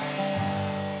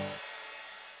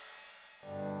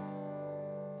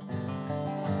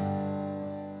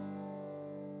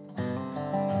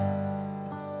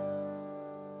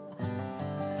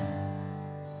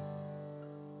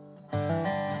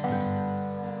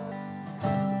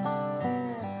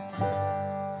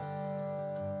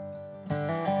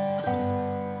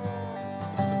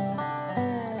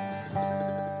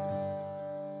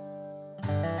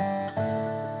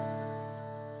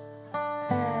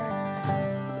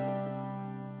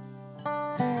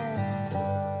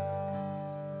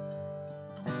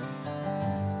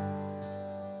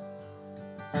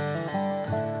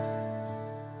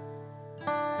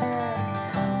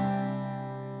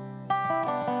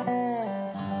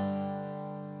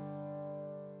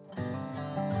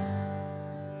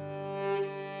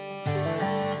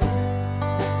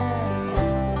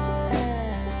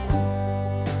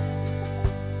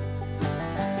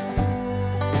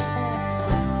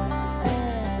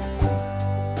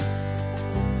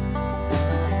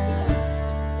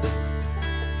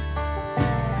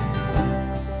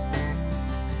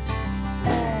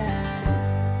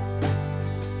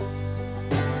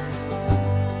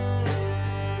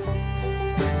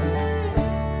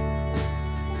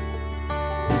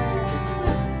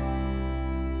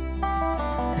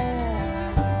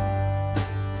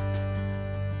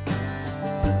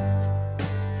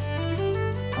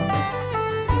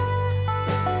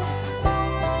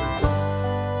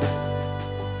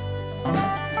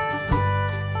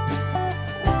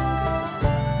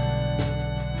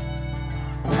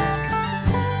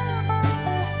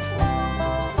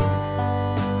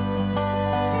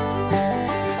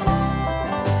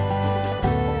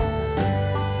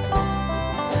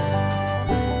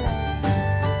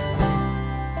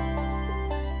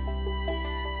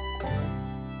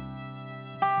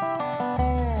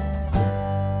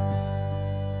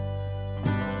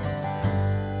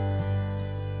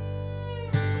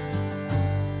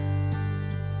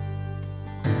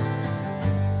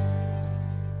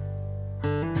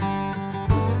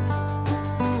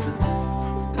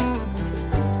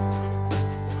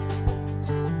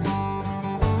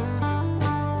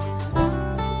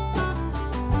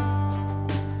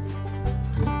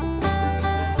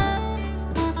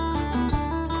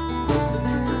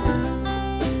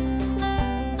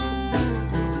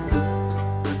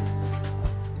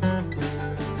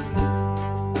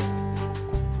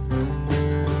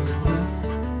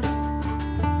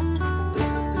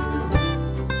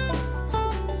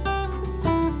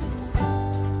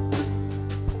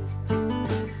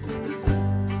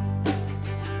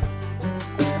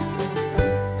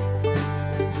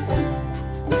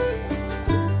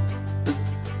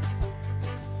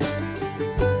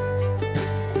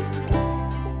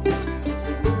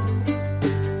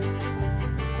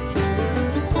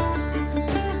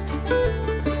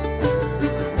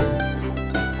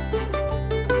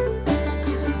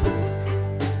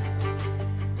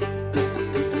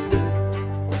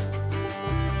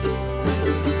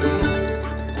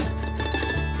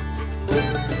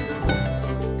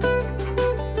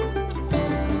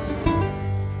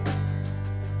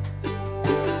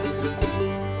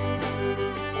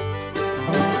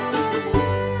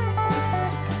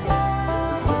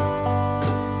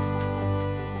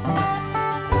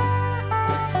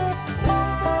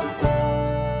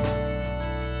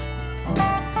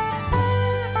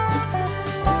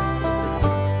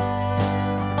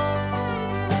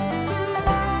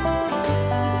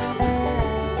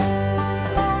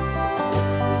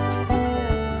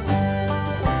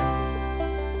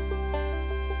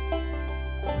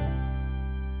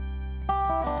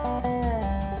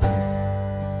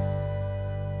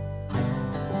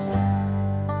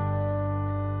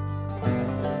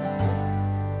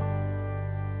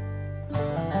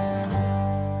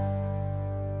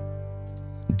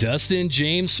 Dustin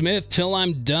James Smith, Till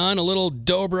I'm Done. A little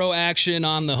dobro action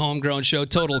on the Homegrown Show,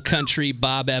 Total Country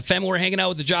Bob FM. We're hanging out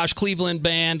with the Josh Cleveland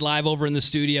Band live over in the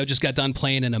studio. Just got done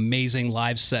playing an amazing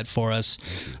live set for us.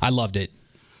 I loved it.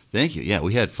 Thank you. Yeah,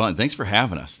 we had fun. Thanks for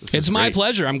having us. It's my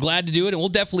pleasure. I'm glad to do it, and we'll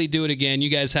definitely do it again. You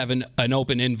guys have an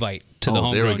open invite to the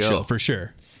Homegrown Show for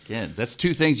sure. Again, that's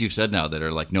two things you've said now that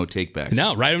are like no takebacks.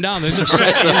 No, write them down. Those are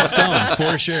set in stone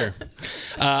for sure.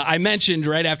 I mentioned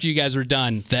right after you guys were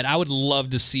done that I would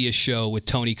love to see a show with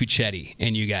Tony Cuccetti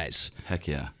and you guys. Heck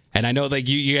yeah. And I know that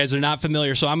you guys are not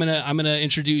familiar, so I'm gonna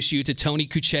introduce you to Tony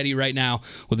Cuccetti right now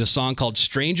with a song called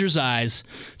 "Stranger's Eyes."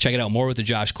 Check it out more with the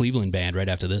Josh Cleveland Band right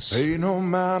after this. Hey, no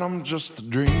man, I'm just a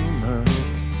dreamer,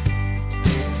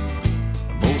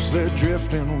 mostly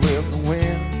drifting with the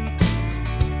wind,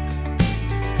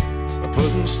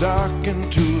 putting stock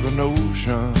into the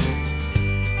notion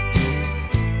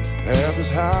that is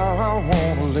how I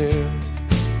wanna live.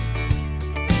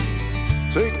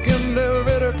 Taking the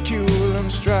ridicule in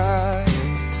stride.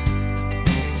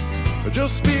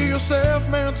 Just be yourself,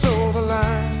 man, toe the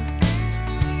line.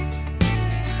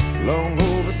 Long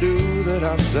overdue that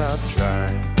I stopped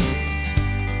trying,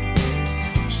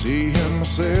 seeing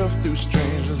myself through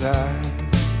strangers' eyes.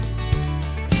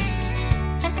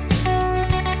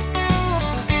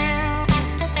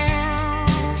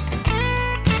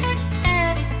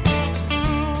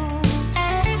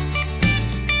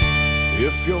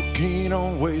 If you're keen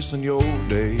on wasting your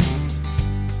days,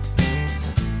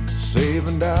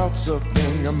 saving doubts up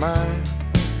in your mind,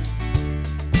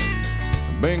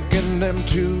 banking them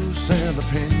 2 cent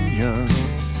opinions,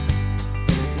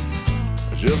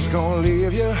 just gonna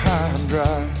leave you high and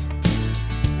dry.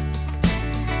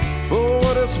 For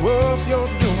what it's worth, you're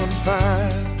doing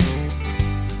fine.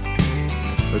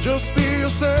 Just be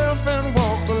yourself and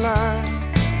walk the line.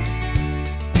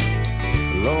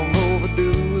 Long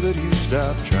overdue that you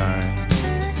stop trying,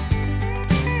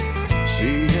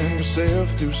 seeing yourself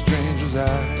through strangers'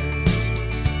 eyes.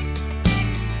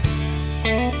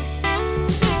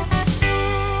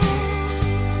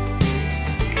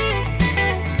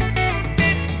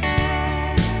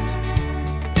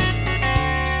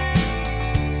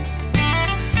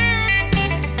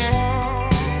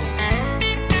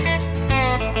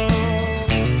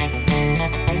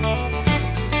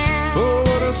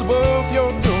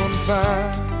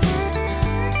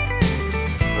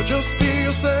 Just be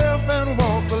yourself and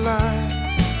walk the line.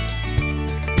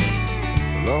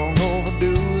 Long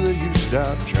overdue that you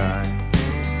stop trying,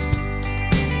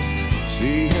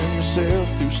 seeing yourself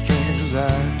through strangers'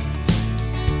 eyes.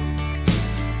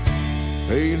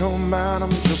 Hey, no man,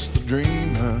 I'm just a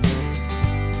dreamer,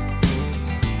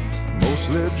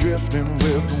 mostly drifting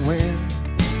with the wind,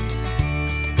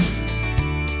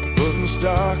 putting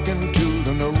stock into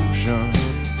the notion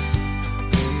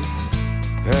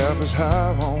that is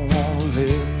how I wanna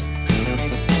live.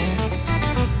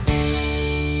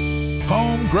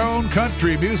 Homegrown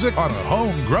country music on a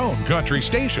homegrown country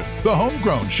station. The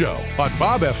Homegrown Show on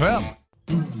Bob FM.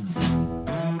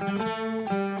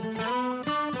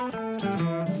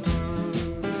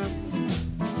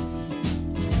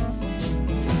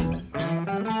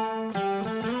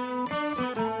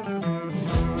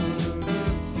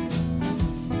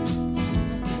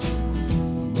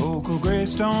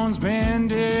 Stone's been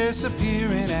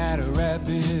disappearing at a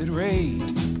rapid rate.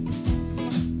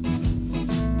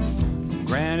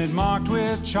 Granite marked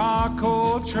with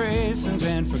charcoal tracings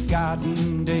and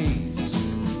forgotten dates.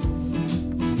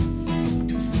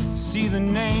 See the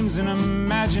names and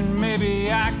imagine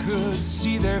maybe I could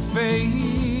see their face,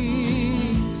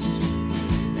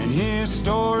 and hear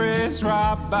stories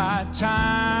robbed by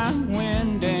time,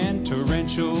 wind, and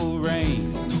torrential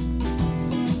rain.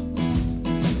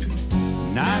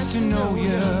 Nice to know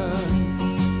ya,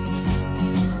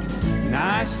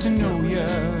 nice to know ya.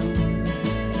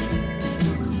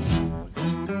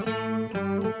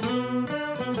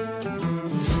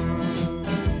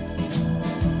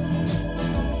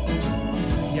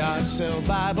 Yard sale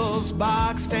Bibles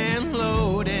boxed and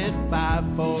loaded, 5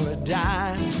 for a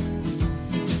dime.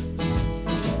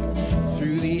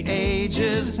 Through the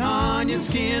ages on your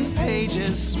skin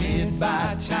pages, smeared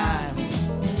by time.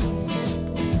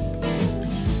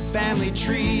 Family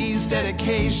trees,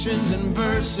 dedications, and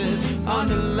verses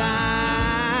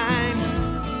underlined.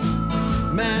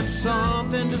 Meant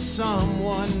something to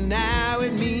someone, now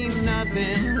it means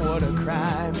nothing. What a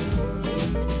crime.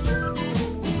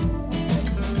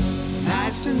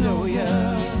 Nice to know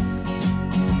ya,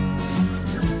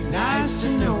 nice to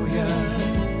know ya.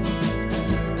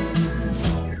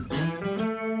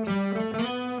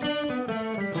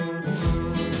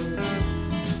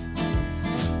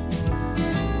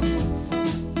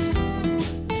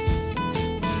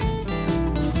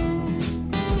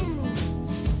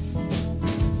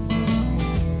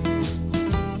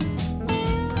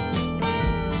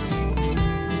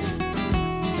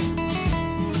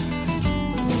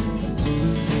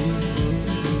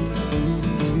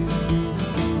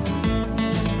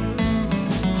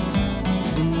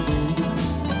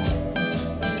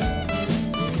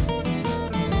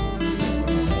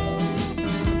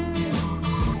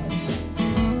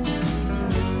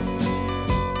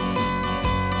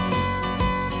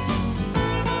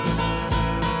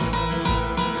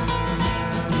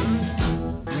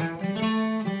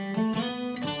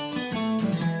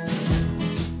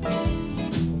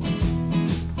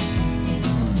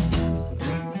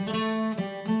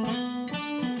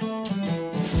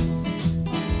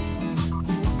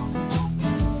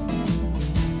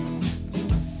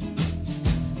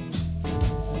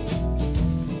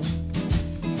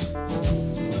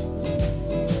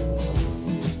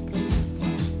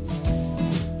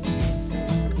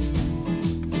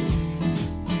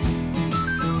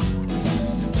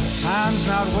 Time's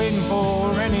not waiting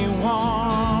for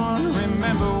anyone.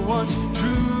 Remember what's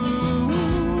true.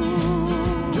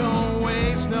 Don't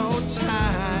waste no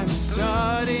time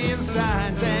studying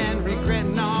signs and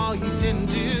regretting all you didn't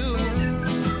do.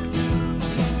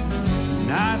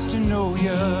 Nice to know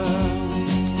you.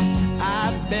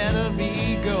 I better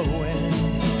be going.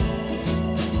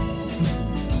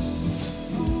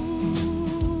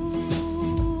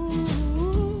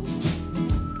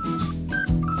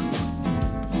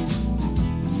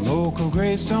 Local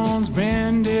gravestones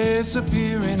been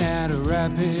disappearing at a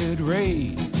rapid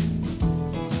rate.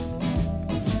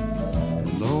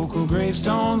 Local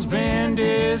gravestones been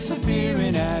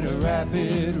disappearing at a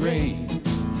rapid rate.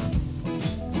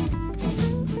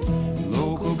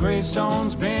 Local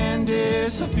gravestones been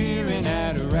disappearing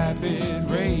at a rapid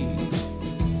rate.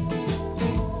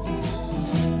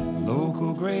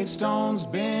 Local gravestones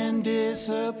been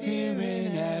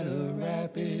disappearing at a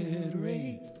rapid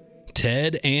rate.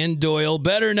 Ted and Doyle,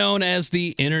 better known as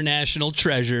the International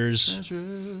Treasures.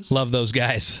 Love those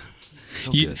guys.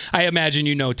 So good. I imagine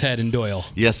you know Ted and Doyle.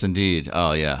 Yes, indeed.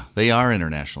 Oh, yeah. They are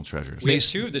international treasures. We have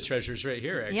two of the treasures right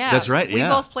here, actually. Yeah, that's right. We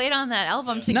both played on that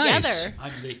album together. Nice.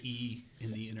 I'm the E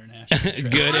in the international.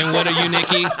 Good. And what are you,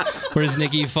 Nikki? Where does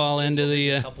Nikki fall into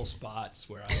the... A couple spots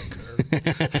where I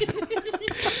occur.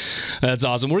 That's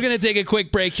awesome. We're going to take a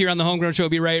quick break here on the Homegrown Show.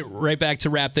 Be right back to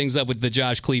wrap things up with the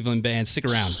Josh Cleveland Band. Stick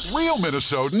around. Real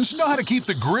Minnesotans know how to keep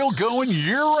the grill going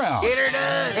year-round. Get her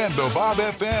done. And the Bob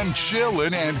FM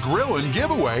Chillin' and Grillin'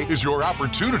 giveaway is your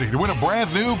opportunity to win a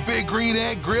brand new Big Green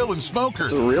Egg Grill and Smoker.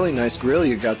 It's a really nice grill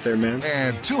you got there, man.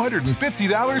 And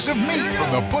 $250 of meat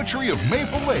from the Butchery of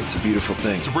Maple Lake. It's a beautiful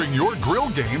thing. To bring your grill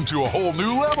game to a whole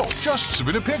new level, just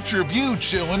submit a picture of you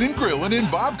chillin' and grillin' in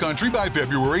Bob Country by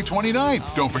February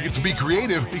 29th. Don't forget to be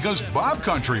creative because Bob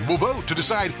Country will vote to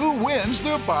decide who wins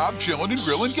the Bob Chillin' and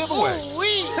Grillin' giveaway.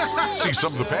 See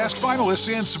some of the past finalists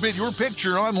and submit your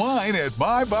picture online at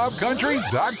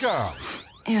mybobcountry.com.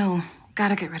 Ew,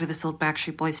 gotta get rid of this old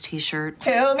Backstreet Boys t-shirt.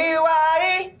 Tell me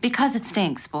why. Because it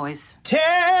stinks, boys.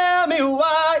 Tell me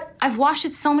why. I've washed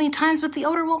it so many times, but the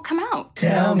odor won't come out.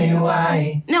 Tell me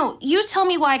why. No, you tell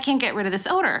me why I can't get rid of this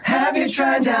odor. Have you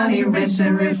tried Downy Rinse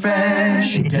and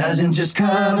Refresh? It doesn't just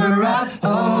cover up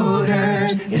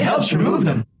odors, it helps remove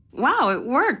them. Wow, it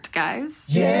worked, guys.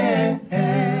 Yeah.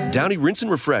 Downy Rinse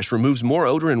and Refresh removes more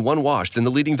odor in one wash than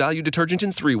the leading value detergent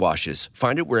in 3 washes.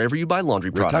 Find it wherever you buy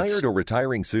laundry products. Retired or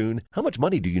retiring soon? How much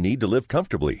money do you need to live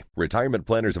comfortably? Retirement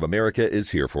Planners of America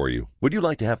is here for you. Would you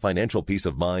like to have financial peace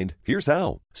of mind? Here's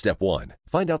how. Step 1.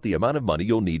 Find out the amount of money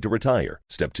you'll need to retire.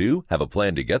 Step 2. Have a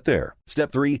plan to get there.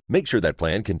 Step 3. Make sure that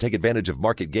plan can take advantage of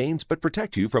market gains but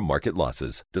protect you from market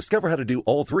losses. Discover how to do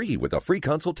all 3 with a free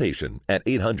consultation at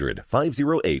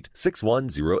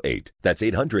 800-508-6108. That's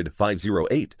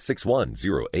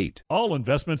 800-508-6108. All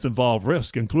investments involve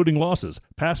risk, including losses.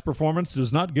 Past performance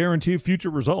does not guarantee future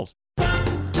results.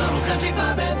 Total Country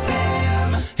Bob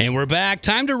FM. And we're back.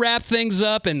 Time to wrap things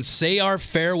up and say our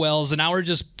farewells. An hour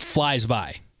just flies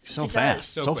by. So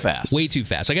fast. So fast. Way too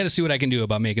fast. I got to see what I can do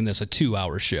about making this a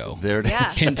 2-hour show. There it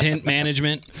is. Hint, hint,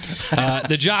 management.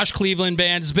 The Josh Cleveland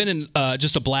Band. It's been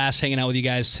just a blast hanging out with you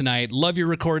guys tonight. Love your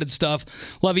recorded stuff.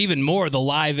 Love even more the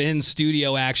live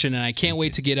in-studio action, and I can't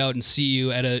wait to get out and see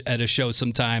you at a show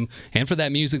sometime, and for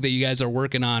that music that you guys are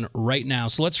working on right now.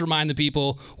 So let's remind the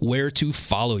people where to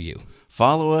follow you.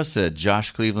 Follow us at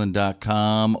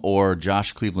joshcleveland.com or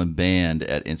Josh Cleveland Band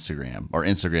at Instagram, or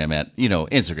Instagram at,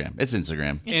 Instagram. It's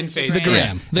Instagram. And Facebook. The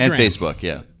Gram. Yeah. And Facebook,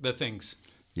 yeah. The things.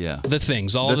 Yeah. The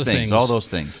things. All the things. All those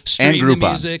things. Stream and Groupon. the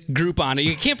music. Groupon.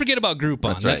 You can't forget about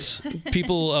Groupon. That's right.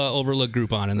 People overlook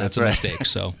Groupon, and that's a right. mistake.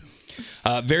 So,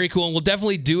 very cool. And we'll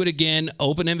definitely do it again.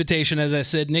 Open invitation, as I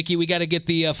said. Nikki, we got to get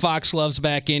the Fox Loves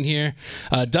back in here.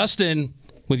 Dustin,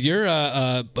 with your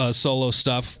solo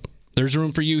stuff, there's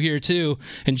room for you here, too.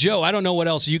 And, Joe, I don't know what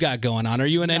else you got going on. Are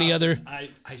you in any other? I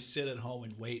sit at home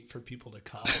and wait for people to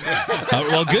come.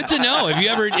 Well, good to know.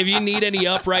 If you need any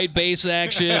upright bass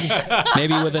action,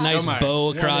 maybe with a nice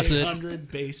bow across it. 100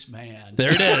 bass man.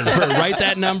 There it is. Write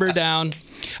that number down.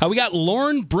 We got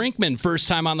Lauren Brinkman, first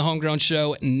time on the Homegrown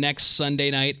Show, next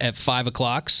Sunday night at 5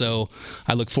 o'clock. So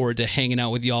I look forward to hanging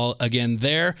out with y'all again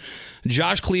there.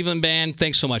 Josh Cleveland Band,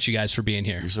 thanks so much, you guys, for being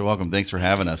here. You're so welcome. Thanks for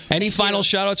having us. Any final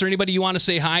shout-outs or anybody you want to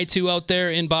say hi to out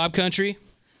there in Bob Country?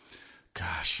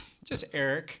 Gosh. Just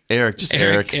Eric. Eric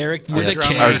with a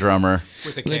K. Our drummer.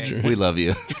 With a K. We love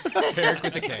you. Eric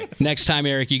with a K. Next time,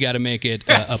 Eric, you got to make it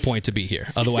a point to be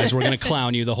here. Otherwise, we're going to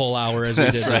clown you the whole hour as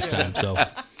we did last time. So,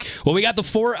 well, we got the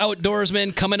 4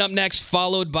 Outdoorsmen coming up next,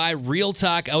 followed by Real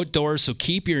Talk Outdoors. So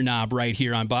keep your knob right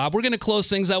here on Bob. We're going to close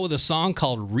things out with a song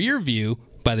called Rear View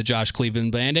by the Josh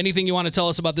Cleveland Band. Anything you want to tell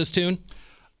us about this tune?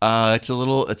 It's a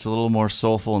little more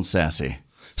soulful and sassy.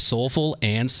 Soulful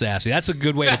and sassy. That's a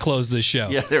good way to close this show.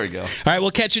 Yeah, there we go. All right,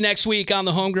 we'll catch you next week on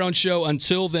the Homegrown Show.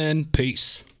 Until then,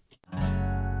 peace.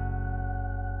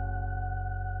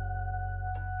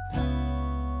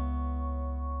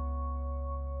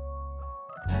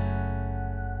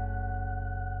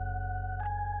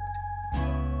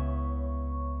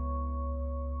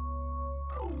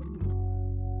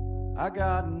 I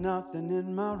got nothing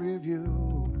in my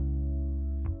review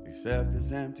except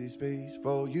this empty space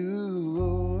for you.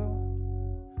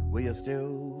 Well, you're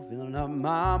still filling up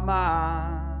my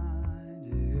mind,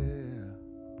 yeah.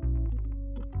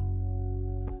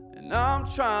 And I'm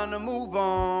trying to move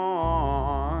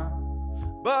on,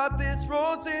 but this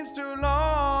road seems too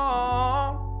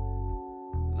long,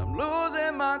 and I'm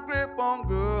losing my grip on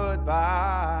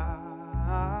goodbye.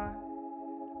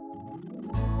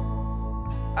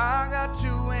 I got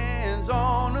two hands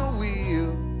on the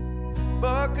wheel,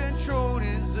 but control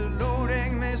is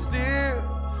eluding me still.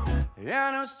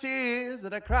 And those tears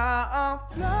that I cry are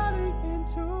flooding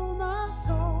into my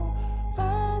soul.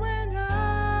 Oh, and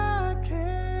I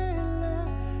can't let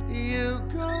you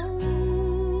go.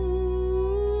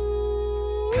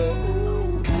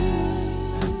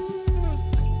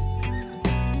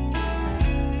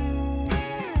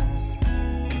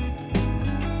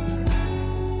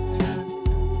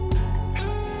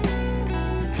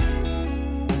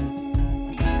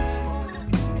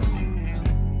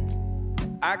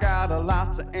 I got a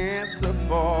lot to answer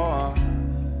for,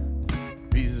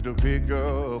 pieces to pick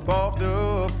up off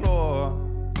the floor,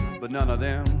 but none of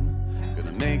them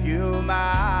gonna make you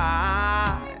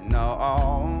mine,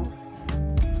 no.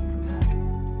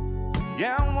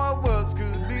 Yeah, what words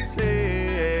could be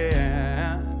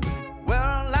said,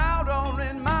 well, loud on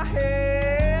in my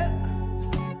head,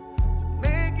 to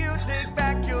make you take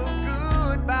back your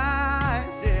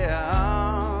goodbyes, yeah.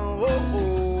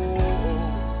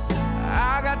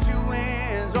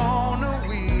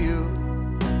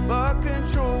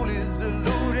 Control is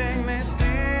eluding me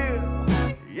still.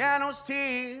 Yeah, those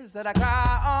tears that I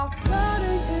cry are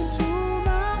flooding into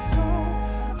my soul.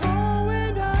 Oh,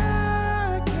 and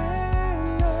I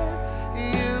can't let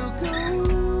you go.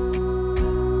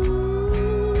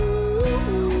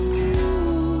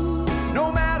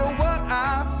 No matter what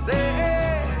I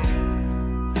say,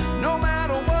 no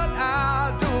matter what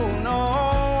I do, no,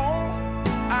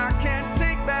 I can't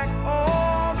take back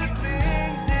all the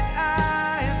things that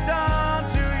I have done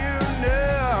to you now.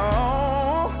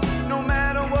 No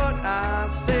matter what I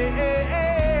say,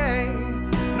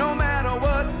 no matter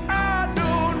what I do,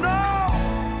 no,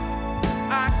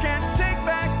 I can't take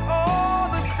back all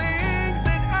the things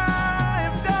that I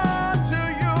have done to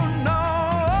you, no.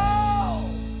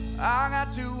 I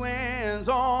got two hands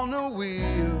on the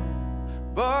wheel,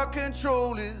 but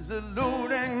control is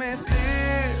eluding me still.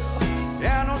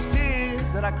 And those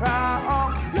tears that I cry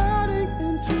are flooding